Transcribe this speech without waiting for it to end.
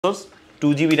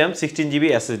2GB RAM 16GB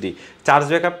SSD charge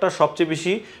ব্যাকআপটা সবচেয়ে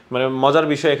বেশি মানে মজার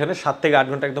বিষয় এখানে 7 থেকে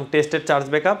 8 ঘন্টা একদম টেস্টেড চার্জ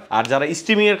ব্যাকআপ আর যারা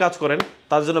স্ট্রিমিং এর কাজ করেন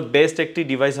তার জন্য বেস্ট একটি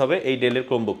ডিভাইস হবে এই ডেলের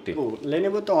ক্রোমবুকটি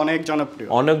Lenovo তো অনেক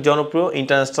জনপ্রিয়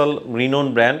ইন্টারন্যাশনাল রিনোন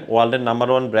ব্র্যান্ড ওয়ার্ল্ডের নাম্বার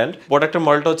 1 ব্র্যান্ড প্রোডাক্টের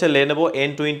মডেলটা হচ্ছে Lenovo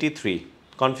N23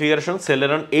 কনফিগারেশন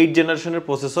Celeron 8 জেনারেশনের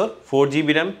processor 4GB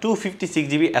RAM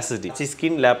 256GB SSD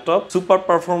screen laptop super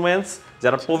performance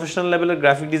যারা প্রফেশনাল লেভেলের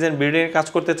গ্রাফিক ডিজাইন বিল্ডিং এর কাজ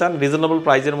করতে চান রিজনেবল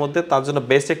প্রাইসের মধ্যে তার জন্য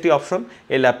বেস্ট একটি অপশন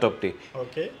এই ল্যাপটপটি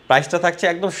ওকে প্রাইসটা থাকছে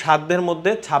একদম সাধ্যের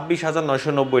মধ্যে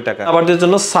 26990 টাকা আমাদের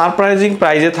জন্য সারপ্রাইজিং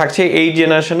প্রাইসে থাকছে 8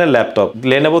 জেনারেশনের laptop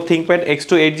Lenovo ThinkPad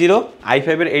X280 i5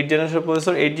 এর 8 generation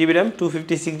processor 8GB RAM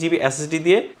 256GB SSD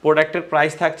দিয়ে প্রোডাক্টের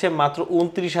প্রাইস থাকছে মাত্র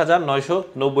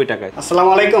 29990 টাকায় আসসালামু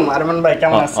আলাইকুম আরমান ভাই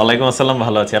কেমন আছেন ওয়ালাইকুম আসসালাম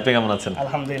ভালো আছি আপনি কেমন আছেন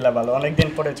আলহামদুলিল্লাহ ভালো অনেক দিন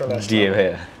পরে চলে আসলাম জি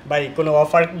ভাইয়া ভাই কোনো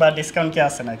অফার বা ডিসকাউন্ট কি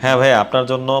আছে নাকি হ্যাঁ ভাই আপনার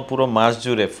জন্য পুরো মাস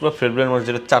জুড়ে পুরো ফেব্রুয়ারি মাস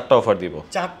জুড়ে 4টা অফার দিব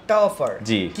 4টা অফার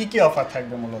জি কি অফার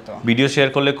থাকবে মূলত ভিডিও শেয়ার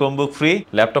করলে ক্রোমবুক ফ্রি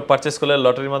ল্যাপটপ পারচেজ করলে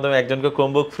লটারির মাধ্যমে একজনকে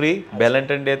ক্রোমবুক ফ্রি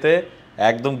ভ্যালেন্টাইন ডে তে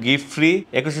একদম গিফট ফ্রি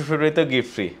 21 ফেব্রুয়ারিতে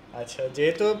গিফট ফ্রি আচ্ছা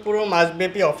যেহেতু পুরো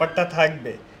মাসব্যাপী অফারটা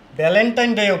থাকবে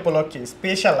ভ্যালেন্টাইন ডে উপলক্ষে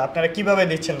স্পেশাল আপনারা কিভাবে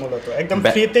দিচ্ছেন মূলত একদম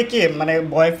ফ্রিতে কি মানে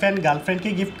বয়ফ্রেন্ড গার্লফ্রেন্ডকে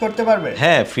গিফট করতে পারবে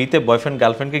হ্যাঁ ফ্রিতে বয়ফ্রেন্ড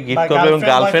গার্লফ্রেন্ডকে গিফট করবে এবং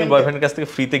গার্লফ্রেন্ড বয়ফ্রেন্ডের কাছ থেকে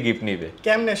ফ্রিতে গিফট নেবে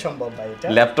কেমনে সম্ভব ভাই এটা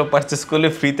ল্যাপটপ পারচেজ করলে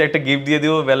ফ্রিতে একটা গিফট দিয়ে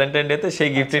দিব ভ্যালেন্টাইন ডে তে সেই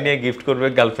গিফটে নিয়ে গিফট করবে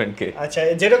গার্লফ্রেন্ডকে আচ্ছা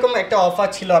যেরকম একটা অফার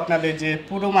ছিল আপনাদের যে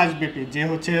পুরো মাসব্যাপী যে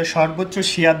হচ্ছে সর্বোচ্চ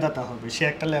শেয়ারদাতা হবে সে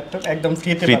একটা ল্যাপটপ একদম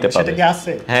ফ্রিতে পাবে সেটা কি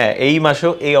আছে হ্যাঁ এই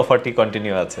মাসেও এই অফারটি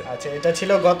কন্টিনিউ আছে আচ্ছা এটা ছিল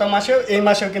গত মাসেও এই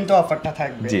মাসেও কিন্তু অফারটা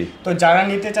থাকবে তো যারা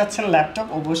নিতে চাচ্ছেন ল্যাপটপ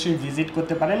অবশ্যই ভিজিট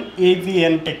করতে পারেন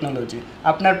ABN টেকনোলজি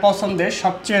আপনার পছন্দের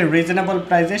সবচেয়ে রিজনেবল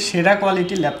প্রাইসে সেরা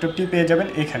কোয়ালিটি ল্যাপটপটি পেয়ে যাবেন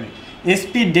এখানে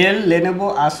HP Dell Lenovo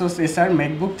Asus Acer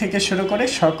MacBook থেকে শুরু করে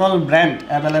সকল ব্র্যান্ড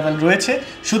অ্যাভেলেবেল রয়েছে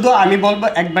শুধু আমি বলবো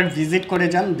একবার ভিজিট করে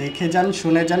যান দেখে যান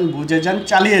শুনে যান বুঝে যান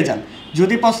চালিয়ে যান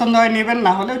যদি পছন্দ হয় নেবেন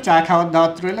না হলে চা খাওয়ার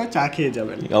দাওয়াত রইলো চা খেয়ে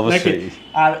যাবেন অবশ্যই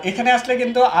আর এখানে আসলে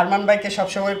কিন্তু আরমান ভাইকে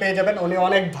সবসময় পেয়ে যাবেন উনি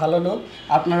অনেক ভালো লোক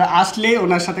আপনারা আসলে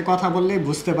ওনার সাথে কথা বললে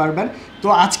বুঝতে পারবেন তো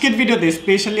আজকের ভিডিওতে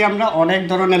স্পেশালি আমরা অনেক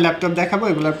ধরনের ল্যাপটপ দেখাবো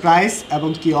এগুলোর প্রাইস এবং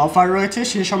কি অফার রয়েছে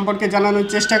সে সম্পর্কে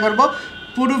জানানোর চেষ্টা করব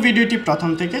পুরো ভিডিওটি প্রথম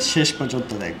থেকে শেষ পর্যন্ত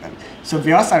দেখবেন সো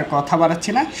ভিউয়ার্স আর কথা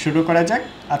বাড়াচ্ছি না শুরু করা যাক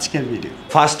আজকের ভিডিও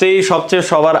ফার্স্টেই সবচেয়ে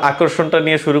সবার আকর্ষণটা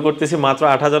নিয়ে শুরু করতেছি মাত্র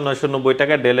 8990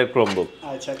 টাকা ডেলের ক্রোমবুক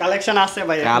আচ্ছা কালেকশন আছে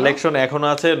ভাই কালেকশন এখনো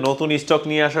আছে নতুন স্টক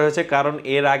নিয়ে আসা হয়েছে কারণ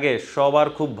এর আগে সবার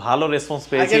খুব ভালো রেসপন্স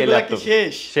পেয়েছি এই ল্যাপটপ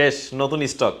শেষ নতুন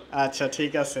স্টক আচ্ছা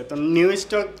ঠিক আছে তো নিউ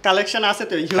স্টক কালেকশন আছে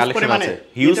তো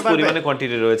হিউজ পরিমাণে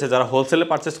কোয়ান্টিটি রয়েছে যারা হোলসেলে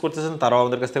পারচেজ করতেছেন তারাও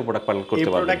আমাদের কাছ থেকে প্রোডাক্ট পারচেজ করতে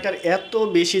পারবেন এই প্রোডাক্টের এত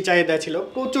বেশি চাহিদা ছিল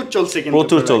প্রচুর চলছে কিন্তু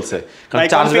প্রচুর চলছে কারণ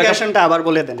কনফিগারেশনটা আবার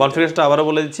বলে দেন কনফিগারেশনটা আবারো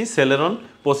বলে দিচ্ছি Celeron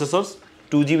processor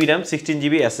 2GB RAM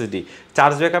 16GB SSD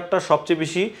charge ব্যাকআপটা সবচেয়ে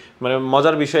বেশি মানে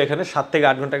মজার বিষয় এখানে 7 থেকে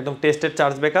 8 ঘন্টা একদম টেস্টেড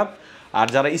চার্জ ব্যাকআপ আর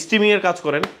যারা স্ট্রিমিং এর কাজ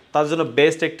করেন তার জন্য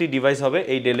বেস্ট একটি ডিভাইস হবে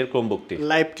এই ডেলের ক্রোমবুকটি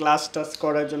লাইভ ক্লাস টাচ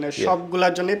করার জন্য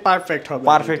সবগুলোর জন্য পারফেক্ট হবে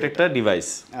পারফেক্ট একটা ডিভাইস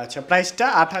আচ্ছা প্রাইসটা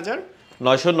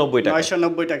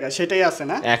 8990 টাকা সেটাই আছে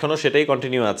না এখনো সেটাই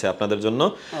কন্টিনিউ আছে আপনাদের জন্য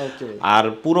আর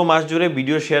পুরো মাস জুড়ে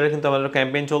ভিডিও শেয়ারে কিন্তু আমাদের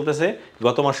ক্যাম্পেইন চলতেছে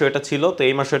গত মাসে এটা ছিল তো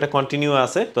এই মাসে এটা কন্টিনিউ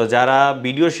আছে তো যারা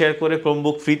ভিডিও শেয়ার করে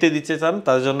ক্রোমবুক ফ্রিতে দিতে চান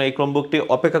তাদের জন্য এই ক্রোমবুকটি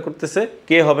অপেক্ষা করতেছে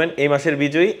কে হবেন এই মাসের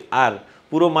বিজয়ী আর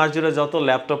পুরো মাস জুড়ে যত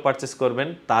ল্যাপটপ পারচেজ করবেন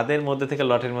তাদের মধ্যে থেকে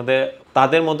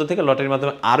লটারির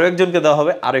মাধ্যমে আরো একজনকে দেওয়া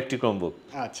হবে আরো একটি ক্রোমবুক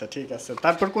আচ্ছা ঠিক আছে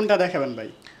তারপর কোনটা দেখাবেন ভাই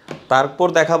তারপর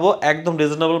দেখাবো একদম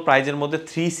রিজনেবল প্রাইজের মধ্যে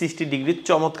 360 ডিগ্রি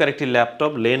চমৎকার একটি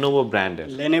ল্যাপটপ Lenovo ব্র্যান্ডের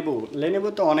Lenovo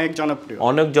তো অনেক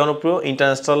জনপ্রিয়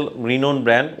ইন্টারন্যাশনাল রিনোন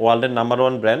ব্র্যান্ড ওয়ার্ল্ডের নাম্বার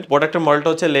 1 ব্র্যান্ড প্রোডাক্টের মডেলটা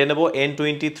হচ্ছে Lenovo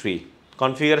N23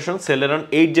 কনফিগারেশন Celeron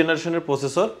 8 জেনারেশনের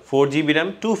processor 4GB RAM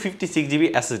 256GB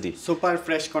SSD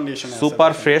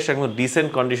super fresh একদম ডিসেন্ট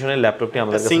কন্ডিশনের ল্যাপটপটি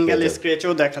আমাদের কাছে সিঙ্গেল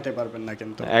স্ক্র্যাচও দেখাতে পারবেন না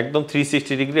কিন্তু একদম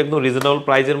 360 ডিগ্রি একদম রিজনেবল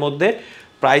প্রাইজের মধ্যে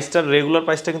প্রাইসটার রেগুলার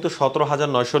প্রাইসটা কিন্তু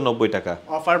 17990 টাকা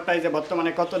অফার প্রাইসে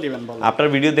বর্তমানে কত দিবেন বলেন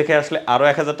আপনার ভিডিও দেখে আসলে আরো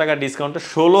 1000 টাকা ডিসকাউন্টে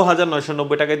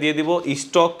 16990 টাকা দিয়ে দিব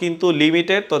স্টক কিন্তু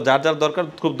লিমিটেড তো যার যার দরকার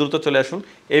খুব দ্রুত চলে আসুন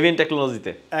ABN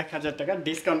টেকনোলজিতে 1000 টাকা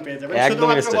ডিসকাউন্ট পেয়ে যাবেন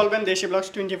শুধুমাত্র বলবেন দেশি ব্লগস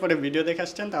 24 এর ভিডিও দেখে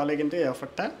আসছেন তাহলে কিন্তু এই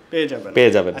অফারটা পেয়ে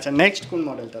যাবেন আচ্ছা নেক্সট কোন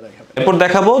মডেলটা দেখাবেন এরপর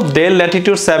দেখাবো Dell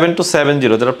Latitude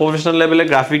 7270 যারা প্রফেশনাল লেভেলে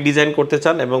গ্রাফিক ডিজাইন করতে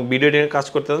চান এবং ভিডিও এডিটিং কাজ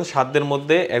করতে চান সাধ্যের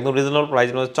মধ্যে একদম রিজনেবল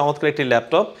প্রাইসের মধ্যে চমৎকার একটি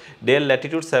laptop Dell Latitude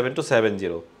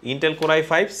 7270 Intel Core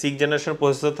i5 6th generation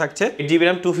processor থাকছে 8GB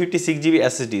RAM 256GB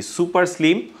SSD super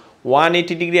slim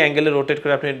 180 degree অ্যাঙ্গেলে রোটেট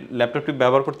করে আপনি ল্যাপটপটি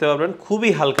ব্যবহার করতে পারবেন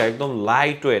খুবই হালকা একদম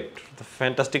লাইট ওয়েট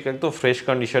ফ্যান্টাস্টিক একদম ফ্রেশ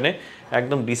কন্ডিশনে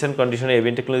একদম ডিসেন্ট কন্ডিশনে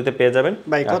ABN টেকনোলজিতে পেয়ে যাবেন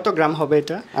ভাই কত গ্রাম হবে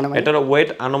এটা এটার ওয়েট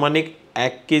আনুমানিক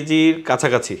 1 কেজির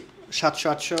কাছাকাছি 700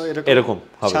 800 এরকম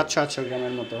হবে, 700 800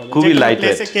 গ্রামের মতো হবে, খুবই লাইট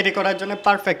ওয়েট, ক্যারি করার জন্য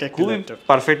পারফেক্ট একটা খুবই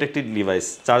পারফেক্ট একটি ডিভাইস।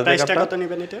 চার্জ ব্যাকআপটা কত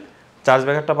নেবেন এটা? চার্জ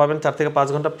ব্যাকআপটা পাবেন 4 থেকে 5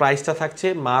 ঘন্টা। প্রাইসটা থাকছে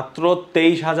মাত্র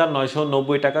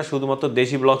 23,990 টাকা, শুধুমাত্র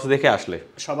দেশি ব্লগস দেখে আসলে।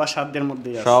 সবার সাধ্যের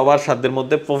মধ্যেই আছে, সবার সাধ্যের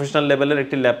মধ্যে প্রফেশনাল লেভেলের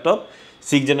একটি ল্যাপটপ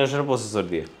 6 জেনারেশনের প্রসেসর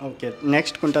দিয়ে। ওকে,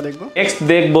 নেক্সট কোনটা দেখবো? নেক্সট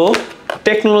দেখবো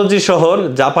টেকনোলজি শহর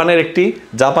জাপানের একটি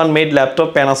জাপান মেড ল্যাপটপ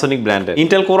প্যানাসোনিক ব্র্যান্ডের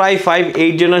ইন্টেল কোর i5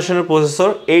 8 জেনারেশনের processor,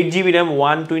 8GB RAM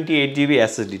 128GB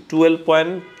SSD,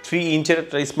 12.3 ইঞ্চের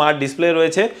smart display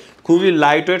রয়েছে, খুবই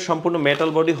লাইট ওয়েট, সম্পূর্ণ মেটাল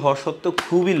বডি হওয়া সত্ত্বেও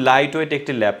খুবই লাইট ওয়েট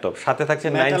একটি ল্যাপটপ। সাথে থাকছে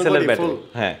 9 সেলের ব্যাটারি।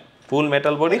 হ্যাঁ, ফুল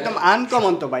মেটাল বডি, একদম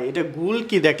আনকমন তো ভাই। এটা গুল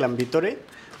কি দেখলাম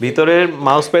ভিতরের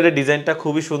মাউস প্যাডের ডিজাইনটা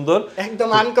খুবই সুন্দর, একদম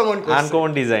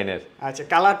আনকমন ডিজাইনের। আচ্ছা,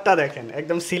 কালারটা দেখেন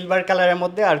একদম সিলভার কালারের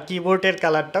মধ্যে, আর কিবোর্ডের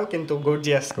কালারটাও কিন্তু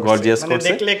গর্জিয়াস করছে,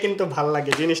 দেখলে কিন্তু ভালো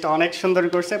লাগে, জিনিসটা অনেক সুন্দর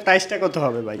করছে। প্রাইসটা কত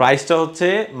হবে ভাই? প্রাইসটা হচ্ছে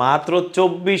মাত্র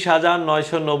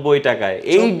 24,990 টাকায়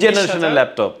 8 জেনারেশনের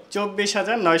ল্যাপটপ।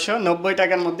 24,990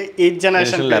 টাকার মধ্যে 8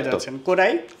 জেনারেশন পেয়ে যাচ্ছেন, কোর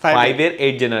i5 এর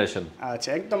 8 জেনারেশন। আচ্ছা,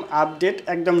 একদম আপডেট,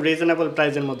 একদম রিজনেবল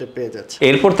প্রাইসের মধ্যে পেয়ে যাচ্ছে।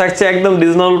 এরপর থাকছে একদম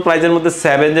রিজনেবল প্রাইসের মধ্যে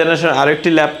 7 জেনারেশন আরেকটি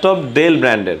ল্যাপটপ, ডেল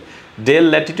ব্র্যান্ডের ডেল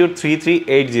ল্যাটিটিউড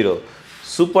 3380,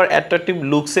 সুপার অ্যাট্রাকটিভ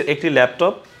লুকসের একটি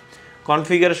laptop,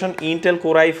 configuration Intel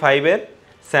core i5 এর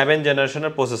 7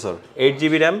 জেনারেশনের processor,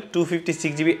 8GB RAM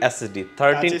 256GB SSD,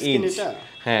 13 inch,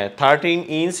 হ্যাঁ 13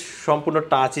 ইঞ্চ সম্পূর্ণ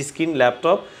touch screen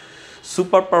laptop,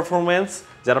 super performance.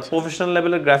 যারা প্রফেশনাল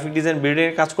লেভেলের গ্রাফিক ডিজাইন বিল্ডিং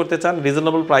এর কাজ করতে চান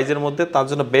রিজনেবল প্রাইসের মধ্যে, তার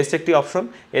জন্য বেস্ট একটি অপশন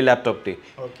এই ল্যাপটপটি।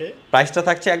 ওকে, প্রাইসটা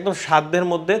থাকছে একদম সাধ্যের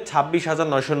মধ্যে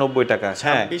 26,990 টাকা।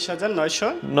 হ্যাঁ,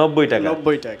 26,990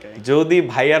 টাকা। যদি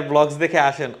ভাইয়ার ব্লগস দেখে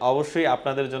আসেন অবশ্যই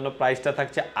আপনাদের জন্য প্রাইসটা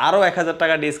থাকছে আরো 1000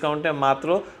 টাকা ডিসকাউন্টে মাত্র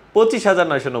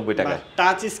 25,990 টাকা।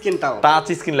 টাচ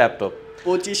স্ক্রিন ল্যাপটপ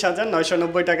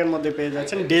 25,990 টাকার মধ্যে পেয়ে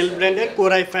যাচ্ছেন। ডেল ব্র্যান্ডের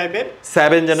কোর i5 এর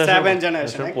 7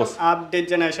 জেনারেশন আপডেট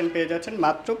জেনারেশন পেয়ে যাচ্ছেন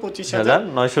মাত্র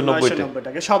 25,990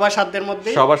 টাকা। সবার সাধ্যের মধ্যে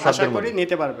আশা করি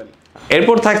নিতে পারবেন।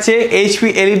 এরপর থাকছে HP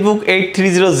EliteBook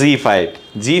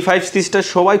 830G5 সিরিজটা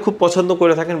সবাই খুব পছন্দ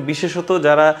করে থাকেন, বিশেষত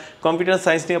যারা কম্পিউটার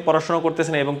সায়েন্স নিয়ে পড়াশোনা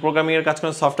করতেছেন এবং প্রোগ্রামিং এর কাজ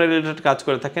করেন, সফটওয়্যার রিলেটেড কাজ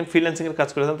করে থাকেন, ফ্রিল্যান্সিং এর কাজ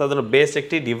করে থাকেন, তাদের বেস্ট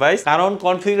একটি ডিভাইস। কারণ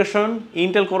কনফিগারেশন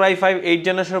ইন্টেল কোর i5 8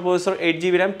 জেনারেশনের processor,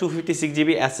 8GB RAM 256GB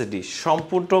SSD,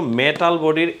 সম্পূর্ণ মেটাল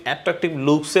বডির অ্যাট্রাকটিভ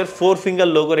লুকসের 4 ফিঙ্গার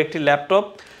লোগোর একটি laptop,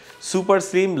 super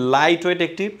slim light weight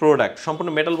একটি প্রোডাক্ট, সম্পূর্ণ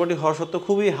মেটাল বডি হওয়া সত্ত্বেও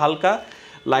খুবই হালকা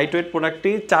লাইট ওয়েট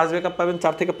প্রোডাক্টটি। চার্জ ব্যাকআপ পাবেন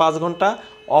 4 থেকে 5 ঘন্টা।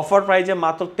 অফার প্রাইসে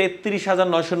মাত্র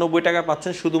 33,990 টাকা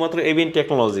পাচ্ছেন শুধুমাত্র ABN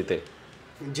টেকনোলজিতে।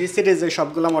 জি সিরিজের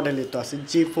সবগুলো মডেলই তো আছে,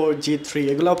 G4 G3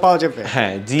 এগুলো পাওয়া যাবে।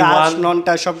 হ্যাঁ, G1 নন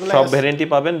টাচ সবগুলো সব ভ্যারিয়েন্টই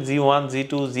পাবেন, G1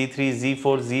 G2 G3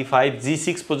 G4 G5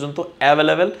 G6 পর্যন্ত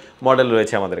অ্যাভেলেবেল মডেল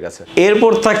রয়েছে আমাদের কাছে।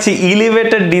 এরপর থাকছে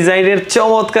এলিভেটেড ডিজাইনের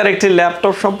চমৎকার একটি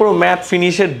ল্যাপটপ, সম্পূর্ণ ম্যাট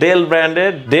ফিনিশের ডেল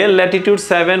ব্র্যান্ডের del Latitude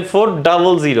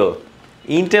 7400,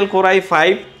 Intel core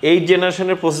i5 8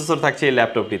 জেনারেশনের প্রসেসর থাকছে এই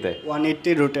ল্যাপটপটিতে।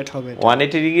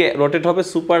 180 ডিগ্রি রোটেট হবে,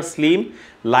 সুপার স্লিম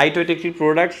লাইট ওয়েট একটি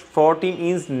প্রোডাক্ট, 14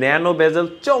 ইঞ্চ ন্যানো বেজেল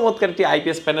চমৎকার একটি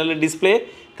IPS প্যানেলের ডিসপ্লে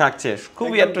থাকছে,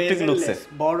 খুবই অ্যাট্রাকটিভ লুকসে,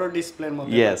 বড় ডিসপ্লের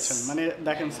মধ্যে পাচ্ছেন। মানে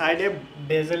দেখেন সাইডে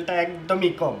বেজেলটা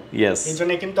একদমই কম,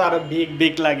 এইজন্য কিন্তু আরো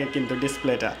বিগ লাগে কিন্তু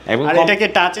ডিসপ্লেটা। আর এটা কি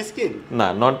টাচ স্ক্রিন? না,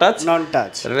 নন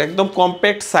টাচ, একদম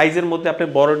কম্প্যাক্ট সাইজের মধ্যে আপনি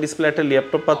বড় ডিসপ্লে একটা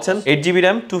ল্যাপটপ পাচ্ছেন। 8GB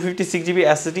RAM 256GB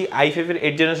SSD, i5 এর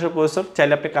 8 জেনারেশন প্রসেসর,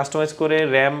 চাইলে আপনি কাস্টমাইজ করে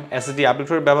RAM SSD আপডেট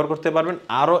করে ব্যবহার করতে পারবেন।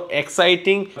 আরো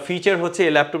এক্সাইটিং ফিচার হচ্ছে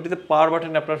এই ল্যাপটপটিতে পাওয়ার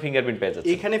বাটনে আপনার ফিঙ্গারপ্রিন্ট পেয়ে যাচ্ছে।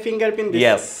 এখানে ফিঙ্গারপ্রিন্ট দিয়েছে?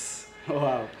 ইয়েস।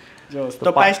 ওয়াও,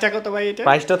 তো প্রাইসটা কত ভাই এটা?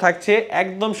 প্রাইসটা থাকছে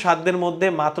একদম সাধ্যের মধ্যে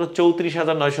মাত্র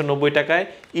 34,990 টাকায়,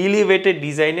 এলিভেটেড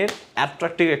ডিজাইনের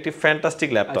অ্যাট্রাকটিভ একটি ফ্যান্টাস্টিক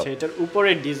ল্যাপটপ। আচ্ছা, এটার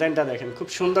উপরের ডিজাইনটা দেখেন খুব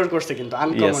সুন্দর করছে কিন্তু,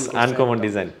 আনকমন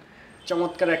ডিজাইন,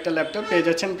 চমৎকার একটা ল্যাপটপ পেয়ে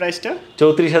যাচ্ছেন। প্রাইসটা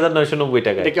 34,990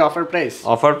 টাকা। এটা কি অফার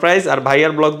প্রাইস? আর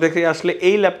ভাইয়ার ব্লগ দেখে আসলে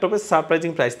এই ল্যাপটপের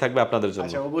সারপ্রাইজিং প্রাইস থাকবে আপনাদের জন্য।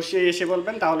 আচ্ছা, অবশ্যই এসে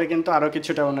বলবেন, তাহলে কিন্তু আরো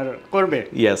কিছুটা ওনার করবে।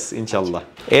 ইয়েস, ইনশাআল্লাহ।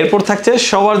 এরপর থাকছে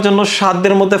সবার জন্য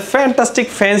সাধ্যের মধ্যে ফ্যান্টাস্টিক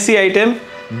ফ্যান্সি আইটেম,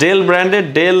 ডেল ব্র্যান্ডের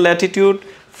ডেল ল্যাটিটিউড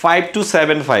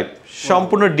 5275,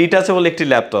 সম্পূর্ণ ডিটাচেবল একটি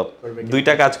ল্যাপটপ,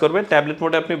 দুইটা কাজ করবে, ট্যাবলেট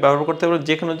মোডে আপনি ব্যবহার করতে পারবেন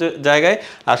যে কোনো জায়গায়।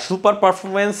 আর সুপার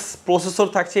পারফরমেন্স প্রসেসর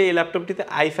থাকছে এই ল্যাপটপটিতে,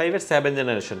 i5 এর 7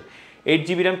 generation,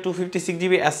 8GB RAM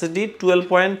 256GB SSD,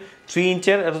 12.3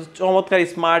 ইঞ্চের চমৎকার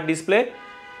স্মার্ট ডিসপ্লে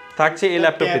থাকছে এই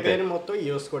ল্যাপটপটিতে। ট্যাবের মতো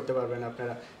ইউজ করতে পারবেন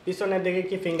আপনারা। পিছনের দিকে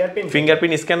কি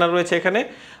ফিঙ্গারপ্রিন্ট স্ক্যানার রয়েছে এখানে,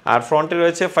 আর ফ্রন্টে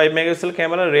রয়েছে 5 মেগাপিক্সেল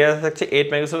ক্যামেরা, রেয়ার থাকছে 8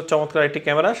 মেগাপিক্সেল চমৎকার একটি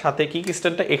ক্যামেরা, সাথে কিক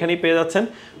স্ট্যান্ডটা এখানেই পেয়ে যাচ্ছেন।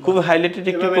 খুব হাইলাইটেড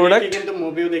একটি প্রোডাক্ট, কিন্তু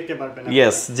মুভিও দেখতে পারবেন।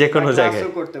 ইয়েস, যে কোনো জায়গায়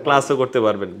ক্লাসও করতে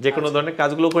পারবেন, যে কোনো ধরনের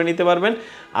কাজগুলো করে নিতে পারবেন।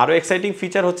 আরো এক্সাইটিং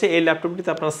ফিচার হচ্ছে এই ল্যাপটপটিতে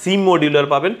আপনারা সিম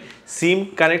মডিউলার পাবেন, সিম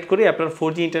কানেক্ট করে আপনার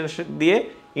 4G ইন্টারনেট দিয়ে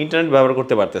ইন্টারনেট ব্যবহার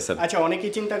করতে পারতেছেন। আচ্ছা,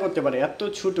 অনেকেই চিন্তা করতে পারে এত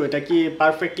ছোট এটা কি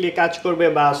পারফেক্টলি কাজ করবে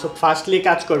বা ফাস্টলি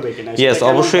কাজ করবে কিনা। ইয়েস,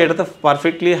 অবশ্যই এটাতে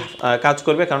পারফেক্টলি কাজ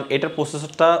করবে, কারণ এটার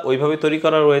প্রসেসরটা ওইভাবে তৈরি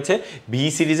করা রয়েছে ভি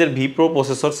সিরিজের V pro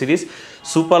processor series,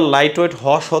 super light weight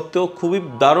হওয়া সত্ত্বেও খুবই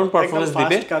দারুণ পারফরমেন্স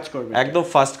দিবে, একদম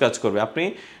ফাস্ট কাজ করবে। আপনি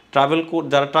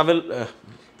যারা ট্রাভেল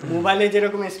মোবাইলে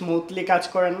যেরকম স্মুথলি কাজ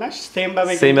করেন না, সেম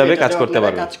ভাবে কাজ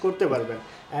করতে পারবেন।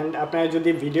 এন্ড আপনারা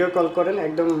যদি ভিডিও কল করেন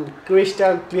একদম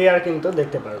ক্রিস্টাল ক্লিয়ার কিন্তু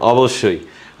দেখতে পারবেন। অবশ্যই।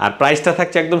 আর প্রাইসটা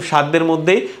থাকছে একদম সাধ্যের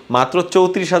মধ্যেই, মাত্র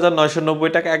 34,990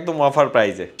 টাকা, একদম অফার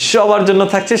প্রাইসে। সবার জন্য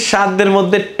থাকছে সাধ্যের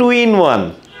মধ্যে 2-in-1।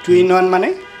 2-in-1 মানে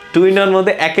 2-in-1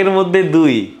 মধ্যে একের মধ্যে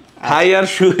দুই, হাই আর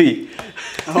শুই।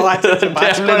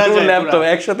 ল্যাপটপ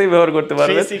একসাথেই ব্যবহার করতে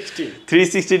পারবেন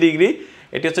 360 ডিগ্রি।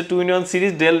 এটি হচ্ছে 2-in-1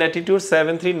 series del Latitude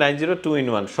 7390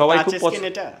 2-in-1। সবাই খুব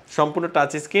সম্পূর্ণ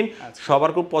টাচ স্ক্রিন,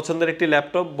 সবার খুব পছন্দের একটি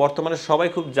ল্যাপটপ, বর্তমানে সবাই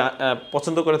খুব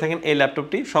পছন্দ করে থাকেন এই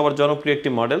ল্যাপটপটি, সবার জনপ্রিয় একটি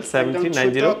মডেল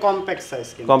 7390,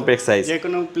 কম্প্যাক্ট সাইজ, যে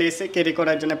কোনো প্লেসে ক্যারি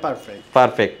করার জন্য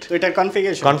পারফেক্ট। তো এটার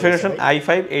কনফিগারেশন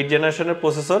i5 8 জেনারেশনের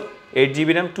processor, 8GB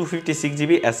RAM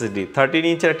 256GB SSD, 13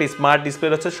 ইঞ্চের একটি স্মার্ট ডিসপ্লে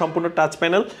রয়েছে, সম্পূর্ণ টাচ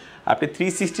প্যানেল। আপনি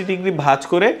 360 ডিগ্রি ভাঁজ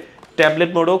করে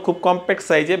ট্যাবলেট মোডও খুব কম্প্যাক্ট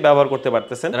সাইজে ব্যবহার করতে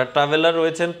পারতেছেন। যারা ট্রাভেলার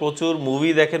রয়েছেন, প্রচুর মুভি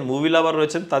দেখেন, মুভি লাভার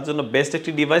রয়েছেন, তার জন্য বেস্ট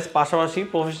একটি ডিভাইস। পাশাপাশি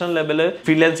প্রফেশনাল লেভেলে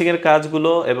ফ্রিল্যান্সিং এর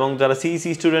কাজগুলো এবং যারা সিইসি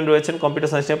স্টুডেন্ট রয়েছেন,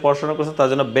 কম্পিউটার সায়েন্স নিয়ে পড়াশোনা করছেন, তার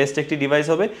জন্য বেস্ট একটি ডিভাইস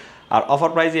হবে। আর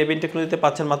অফার প্রাইস ABN টেকনোলজিতে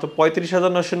পাচ্ছেন মাত্র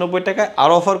 35,990 টাকায়।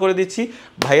 আরও অফার করে দিচ্ছি,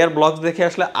 ভাইয়ার ব্লগস দেখে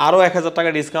আসলে আরও 1000 টাকা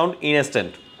ডিসকাউন্ট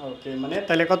ইনস্ট্যান্ট। ওকে, মানে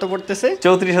তাহলে কত পড়তেছে?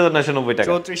 34,990 টাকা।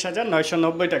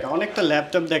 34,990 টাকা। অনেকটা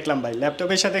ল্যাপটপ দেখলাম ভাই,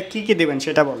 ল্যাপটপের সাথে কি কি দিবেন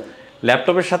সেটা বলেন।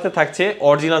 ল্যাপটপের সাথে থাকছে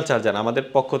অরিজিনাল চার্জার, আমাদের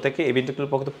পক্ষ থেকে ABN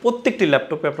টেকনোলজির পক্ষ থেকে প্রত্যেকটি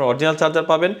ল্যাপটপে আপনারা অরিজিনাল চার্জার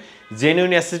পাবেন,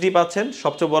 জেনুইন SSD পাচ্ছেন,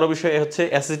 সবচেয়ে বড় বিষয় হচ্ছে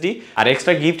SSD। আর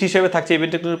এক্সট্রা গিফট হিসেবে থাকছে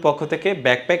ABN টেকনোলজির পক্ষ থেকে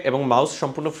ব্যাকপ্যাক এবং মাউস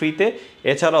সম্পূর্ণ ফ্রিতে।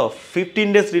 এছাড়াও 15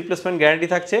 ডেজ রিপ্লেসমেন্ট গ্যারান্টি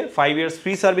থাকছে, 5 ইয়ার্স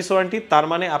ফ্রি সার্ভিস ওয়ারেন্টি। তার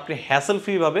মানে আপনি হ্যাসেল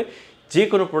ফ্রি ভাবে যে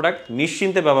কোনো প্রোডাক্ট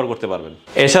নিশ্চিন্তে ব্যবহার করতে পারবেন।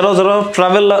 এছাড়াও যারা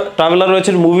ট্রাভেলার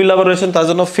রয়েছেন, মুভি লাভার রয়েছেন, তার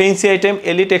জন্য ফেন্সি আইটেম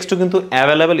এলিট X2 কিন্তু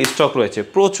অ্যাভেলেবেল স্টক রয়েছে,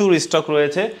 প্রচুর স্টক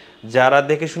রয়েছে। যারা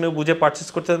দেখে শুনে বুঝে পারচেস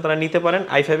করতেন তারা নিতে পারেন।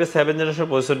 i5 এর 7 জেনারেশন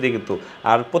প্রসেসর দিয়ে কিন্তু।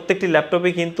 আর প্রত্যেকটি ল্যাপটপে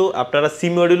কিন্তু আপনারা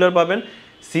সিম মডিউলার পাবেন,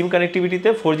 সিম কানেক্টিভিটিতে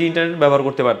 4G ইন্টারনেট ব্যবহার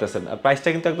করতে পারতেছেন। আর প্রাইসটা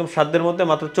কিন্তু একদম সাধ্যের মধ্যে,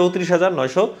 মাত্র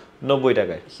 34,990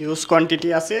 টাকায়। হিউজ কোয়ান্টিটি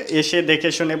আছে, এসে দেখে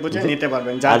শুনে বুঝে নিতে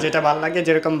পারবেন, যা যেটা ভালো লাগে,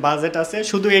 যেরকম বাজেট আছে।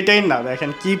 শুধু এটাই না,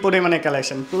 দেখেন কি পরিমাণে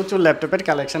কালেকশন, প্রচুর ল্যাপটপের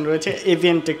কালেকশন রয়েছে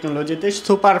ABN টেকনোলজিতে,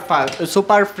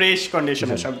 সুপার ফ্রেশ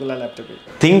কন্ডিশনের সবগুলো ল্যাপটপে।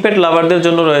 ThinkPad লাভারদের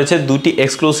জন্য রয়েছে দুটি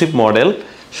এক্সক্লুসিভ মডেল।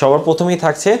 সবার প্রথমেই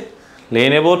থাকছে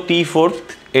Lenovo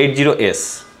T480S,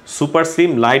 super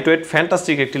slim light weight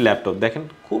fantastic একটি ল্যাপটপ। দেখেন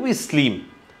খুবই স্লিম,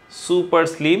 সুপার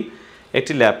স্লিম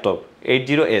একটি ল্যাপটপ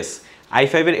 80S,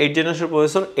 i5 এর 8 generation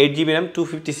processor, 8GB RAM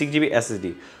 256GB SSD,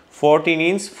 14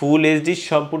 inch ফুল HD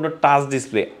সম্পূর্ণ টাচ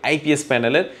ডিসপ্লে, IPS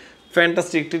প্যানেলের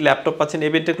ফ্যান্টাস্টিক একটি ল্যাপটপ পাচ্ছেন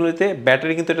ABN টেকনোলজিতে।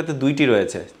 ব্যাটারি কিন্তু এটাতে দুইটি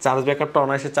রয়েছে, চার্জ ব্যাকআপটা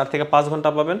অনায়াসে 4 থেকে 5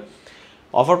 ঘন্টা পাবেন।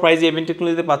 অফার প্রাইসে ABN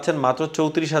টেকনোলজিতে পাচ্ছেন মাত্র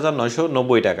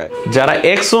 34,990 টাকায়। যারা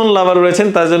X1 লাভার রয়েছেন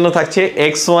তার জন্য থাকছে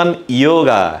X1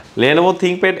 Yoga, Lenovo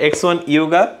ThinkPad X1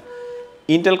 Yoga,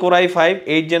 Intel Core i5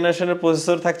 8 জেনারেশনের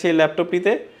প্রসেসর থাকছে এই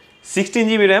ল্যাপটপটিতে,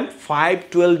 16GB RAM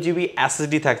 512GB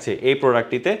SSD থাকছে এই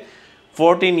প্রোডাক্টটিতে,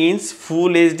 14 ইঞ্চ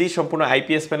ফুল HD সম্পূর্ণ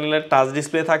IPS প্যানেলের টাচ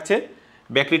ডিসপ্লে থাকছে,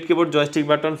 backlit keyboard, joystick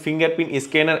button, fingerprint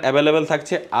scanner available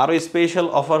থাকছে। আরও স্পেশাল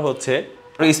অফার হচ্ছে,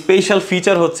 স্পেশাল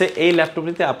ফিচার হচ্ছে এই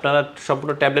ল্যাপটপটিতে আপনারা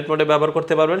সম্পূর্ণ ট্যাবলেট মোডে ব্যবহার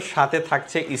করতে পারবেন, সাথে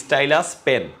থাকছে স্টাইলাস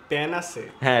পেন আছে।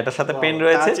 হ্যাঁ, এটার সাথে পেন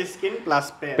রয়েছে, টাচ স্ক্রিন প্লাস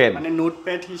পেন, মানে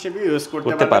নোটপ্যাড হিসেবে ইউজ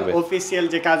করতে পারবেন। অফিশিয়াল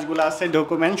যে কাজগুলো আছে,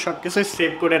 ডকুমেন্ট সবকিছু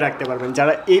সেভ করে রাখতে পারবেন।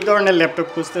 যারা এই ধরনের ল্যাপটপ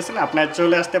খুঁজতেছেন আপনারা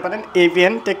চলে আসতে পারেন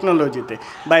ABN টেকনোলজিতে।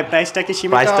 ভাই প্রাইসটা কি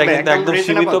সীমিত হবে? প্রাইসটা কিন্তু একদম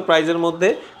সীমিত প্রাইসের মধ্যে,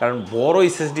 কারণ বড়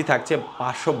SSD থাকছে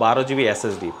 512GB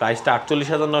SSD, প্রাইসটা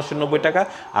 48,990 টাকা।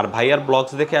 আর ভাইয়ার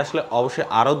ব্লগস দেখে আসলে অবশ্যই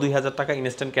আরও 2000 টাকা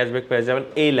ইনস্ট্যান্ট ক্যাশব্যাক পেয়ে যাবেন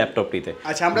এই ল্যাপটপটিতে।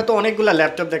 আচ্ছা, আমরা তো অনেকগুলো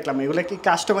ল্যাপটপ দেখলাম, এগুলো কি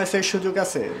কাস্টমাইজের সুযোগ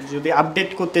আছে? যদি আপডেট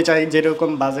করতে চাই,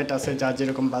 যেরকম বাজেট আছে, যার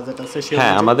যেরকম বাজেট আছে,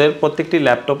 হ্যাঁ, আমাদের প্রত্যেকটি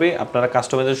ল্যাপটপে আপনারা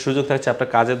কাস্টমাইজের সুযোগ থাকছে। আপনার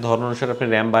কাজের ধরন অনুসারে আপনি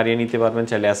র্যাম বাড়িয়ে নিতে পারবেন,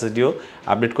 চাইলে SSDও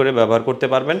আপডেট করে ব্যবহার করতে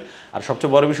পারবেন। আর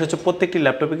সবচেয়ে বড় বিষয় হচ্ছে প্রত্যেকটি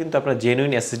ল্যাপটপে কিন্তু আপনারা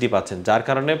জেনুইন SSD পাচ্ছেন, যার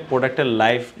কারণে প্রোডাক্টের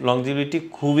লাইফ লংজিভিটি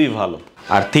খুবই ভালো।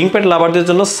 আর ThinkPad লাভারদের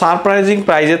জন্য সারপ্রাইজিং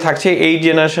প্রাইজে থাকছে 8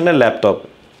 জেনারেশনের laptop,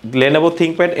 Lenovo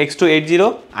ThinkPad X280,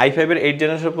 i5 এর 8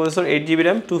 generation processor, 8GB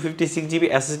RAM 256GB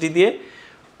SSD দিয়ে।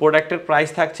 প্রোডাক্টের প্রাইস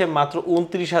থাকছে মাত্র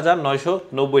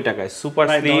 29,990 টাকায়, সুপার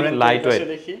স্লিম লাইট ওয়েট।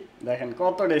 দেখেন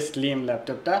কতটা স্লিম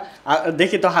ল্যাপটপটা,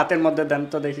 দেখি তো হাতের মধ্যে দেন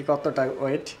তো দেখি কতটা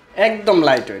ওয়েট। একদম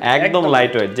লাইট ওয়েট, একদম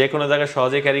লাইট ওয়েট, যে কোনো জায়গায়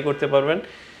সহজে ক্যারি করতে পারবেন,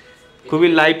 খুবই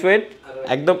লাইট ওয়েট,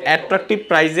 একদম অ্যাট্রাকটিভ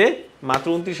প্রাইসে মাত্র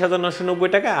 29,990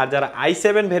 টাকা। আর যারা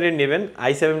i7 ভ্যারিয়েন্ট নেবেন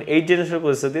i7 8 জেনারেশন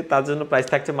প্রসেসর দিয়ে তার জন্য প্রাইস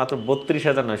থাকছে মাত্র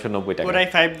 32,990 টাকা। পুরাই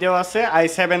 5 দেওয়া আছে,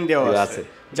 i7 দেওয়া আছে,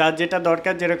 যার যেটা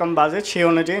দরকার যেরকম বাজেট সেই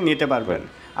অনুযায়ী নিতে পারবেন।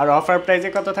 আর অফার প্রাইসে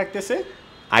কত থাকতেছে?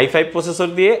 i5 প্রসেসর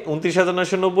দিয়ে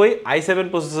 29,990, i7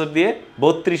 প্রসেসর দিয়ে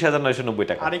 32,990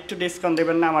 টাকা। আর একটু ডিসকাউন্ট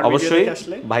দিবেন না আমার ভিডিও অবশ্যই দেখে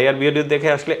আসলে? ভাইয়ার ভিডিও দেখে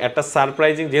আসলে একটা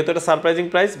সারপ্রাইজিং, যেহেতু এটা সারপ্রাইজিং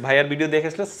প্রাইস, ভাইয়ার ভিডিও দেখে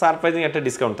আসলে সারপ্রাইজিং একটা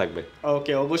ডিসকাউন্ট থাকবে।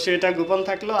 ওকে, অবশ্যই এটা গোপন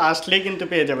থাকলো, আসলেই কিন্তু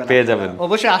পেয়ে যাবেন।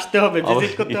 অবশ্যই আসতে হবে,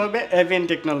 ভিজিট করতে হবে ABN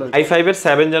টেকনোলজি। i5 এর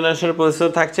 7 জেনারেশনের প্রসেসর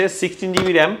থাকছে, 16GB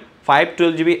RAM,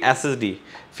 512GB SSD,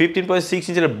 15.6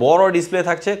 ইঞ্চের বড় ডিসপ্লে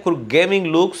থাকছে, খুব গেমিং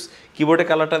লুকস। কিবোর্ডের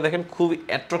কালারটা দেখেন, খুব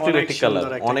অ্যাট্রাকটিভ একটা কালার,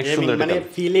 অনেক সুন্দর, মানে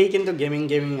ফিলেই কিন্তু গেমিং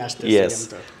আসতেছে। ইয়েস,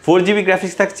 4GB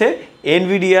গ্রাফিক্স থাকছে,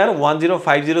 NVIDIA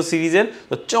 1050 সিরিজের,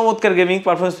 তো চমৎকার গেমিং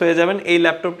পারফরম্যান্স পেয়ে যাবেন এই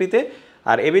ল্যাপটপটিতে।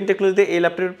 আর ABN টেকনোলজিতে এই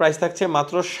ল্যাপটপের প্রাইস থাকছে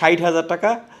মাত্র 60,000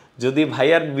 টাকা। যদি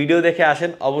ভাইয়ার ভিডিও দেখে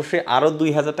আসেন অবশ্যই আরো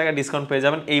 2,000 টাকা ডিসকাউন্ট পেয়ে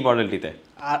যাবেন এই মডেলটিতে।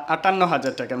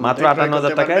 58,000 টাকা, মাত্র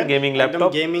 58,000 টাকায়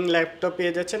গেমিং ল্যাপটপ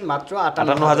পেয়ে যাচ্ছেন মাত্র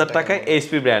 58,000 টাকায়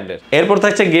HP ব্র্যান্ডের। এরপর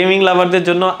থাকছে গেমিং লাভারদের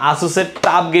জন্য Asus এর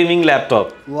টপ গেমিং ল্যাপটপ।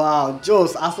 ওয়াও,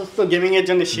 জোস! Asus তো গেমিং এর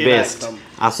জন্য সেরা একদম।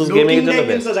 Asus গেমিং এর জন্য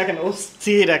বেস্ট। দেখেন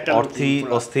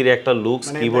অস্থির একটা লুকস,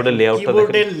 কিবোর্ডের লেআউটটা দেখেন,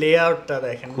 কিবোর্ডের লেআউটটা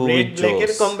দেখেন, রেড ব্ল্যাক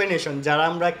এর কম্বিনেশন। যারা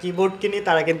আমরা কিবোর্ড কিনি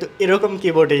তারা কিন্তু এরকম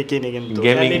কিবোর্ডই কিনে, কিন্তু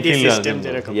গেমিং সিস্টেম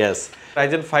যেরকম। ইয়েস,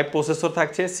 Ryzen 5 প্রসেসর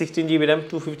থাকছে, 16GB RAM,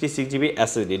 256GB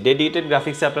SSD, dedicated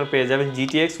গ্রাফিক্সে আপনারা পেয়ে যাবেন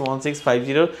GTX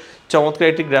 1650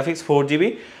 চমৎকার একটি গ্রাফিক্স 4GB।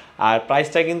 আর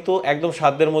প্রাইসটা কিন্তু একদম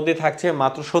সাধ্যের মধ্যে থাকছে,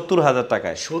 মাত্র 70,000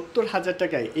 টাকায়। 70,000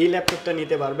 টাকায় এই ল্যাপটপটা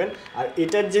নিতে পারবেন। আর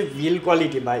এটার যে বিল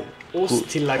কোয়ালিটি ভাই,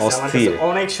 অস্থির লাগছে আমার কাছে,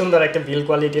 অনেক সুন্দর একটা বিল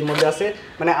কোয়ালিটির মধ্যে আছে।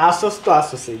 মানে Asus তো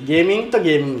Asus, গেমিং তো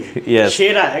গেমিং,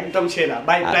 সেরা, একদম সেরা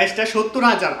ভাই। প্রাইসটা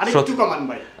 70,000, আর একটু কমান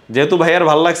ভাই, যেহেতু ভাইয়ার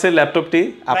ভালো লাগছে ল্যাপটপটি,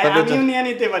 আপনাদের জন্য নিয়ে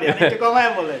নিতে পারি, একটু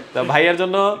কমায় বলেন। তো ভাইয়ার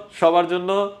জন্য, সবার জন্য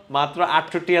মাত্র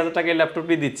 68,000 টাকায়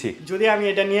ল্যাপটপটি দিচ্ছি। যদি আমি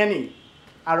এটা নিয়ে নিই,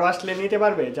 আরো আসলে নিতে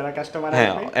পারবে যারা কাস্টমার?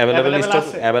 হ্যাঁ,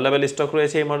 অ্যাভেলেবল স্টক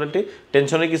রয়েছে এই মডেলটি,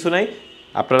 টেনশনের কিছু নাই।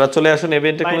 আপনারা চলে আসুন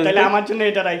ABN টেকনোলজি। তাহলে আমার জন্য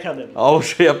এটা রাখা দেন।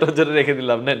 অবশ্যই আপনার জন্য রেখে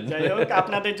দিলাম, নেন। যাই হোক,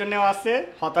 আপনাদের জন্যও আছে,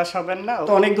 হতাশ হবেন না।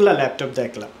 তো অনেকগুলো ল্যাপটপ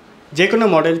দেখলাম, যে কোনো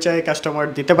মডেল চাই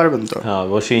কাস্টমার দিতে পারবেন তো? হ্যাঁ,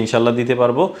 অবশ্যই ইনশাআল্লাহ দিতে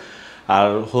পারবো। আর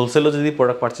হোলসেলও যদি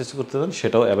প্রোডাক্ট পারচেজ করতে চান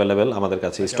সেটাও অ্যাভেলেবেল আমাদের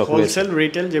কাছে স্টক রয়েছে। হোলসেল,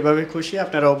 রিটেল যেভাবে খুশি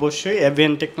আপনারা অবশ্যই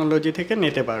ABN টেকনোলজি থেকে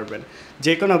নিতে পারবেন।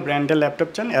 যে কোনো ব্র্যান্ডের ল্যাপটপ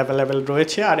চান অ্যাভেলেবেল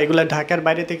রয়েছে। আর এগুলো ঢাকার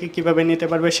বাইরে থেকে কিভাবে নিতে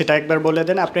পারবে সেটা একবার বলে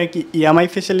দেন। আপনারা কি EMI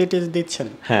ফ্যাসিলিটিস দিচ্ছেন?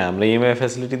 হ্যাঁ, আমরা EMI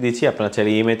ফ্যাসিলিটি দিচ্ছি। আপনারা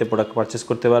চাইলে EMI তে প্রোডাক্ট পারচেজ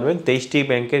করতে পারবেন। 23টি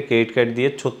ব্যাংকের ক্রেডিট কার্ড দিয়ে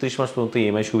 36 মাস পর্যন্ত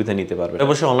EMI সুবিধা নিতে পারবেন।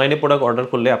 অবশ্যই অনলাইনে প্রোডাক্ট অর্ডার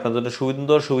করলে আপনাদের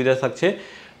সুবিধা থাকছে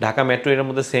ঢাকা মেট্রো এর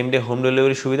মধ্যে সেম ডে হোম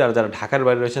ডেলিভারি সুবিধা। আর যারা ঢাকার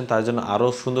বাইরে রয়েছেন তার জন্য আরও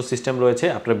সুন্দর সিস্টেম রয়েছে।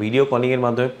 আপনারা ভিডিও কলিংয়ের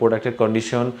মাধ্যমে প্রোডাক্টের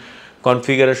কন্ডিশন,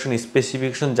 কনফিগারেশন,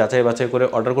 স্পেসিফিকেশন যাচাই বাছাই করে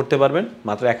অর্ডার করতে পারবেন।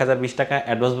 মাত্র 1020 টাকা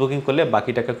অ্যাডভান্স বুকিং করলে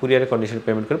বাকি টাকা কুরিয়ারে কন্ডিশন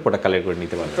পেমেন্ট করে প্রোডাক্ট কালেক্ট করে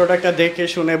নিতে পারবেন। প্রোডাক্টটা দেখে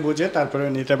শুনে বুঝে তারপরে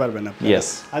নিতে পারবেন আপনি। ইয়েস।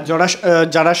 আর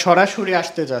যারা সরাসরি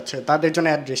আসতে যাচ্ছে তাদের জন্য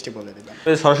অ্যাড্রেসটি বলে দিবেন।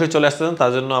 সরাসরি চলে আসতে চান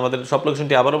তার জন্য আমাদের সব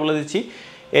লোকেশনটি আবারও বলে দিচ্ছি।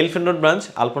 এলিফ্যান্ট রোড ব্রাঞ্চ,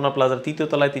 আলপনা প্লাজার 3য়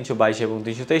তলায় 322 এবং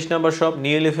 323 নম্বর shop,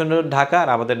 new elephant road, Dhaka. আর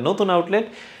আমাদের নতুন আউটলেট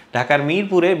ঢাকার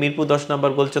মিরপুরে, মিরপুর 10 নম্বর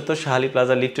গোলচত্বর, শাহালি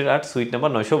প্লাজা লিফটের 8, সুইট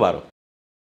নাম্বার 912।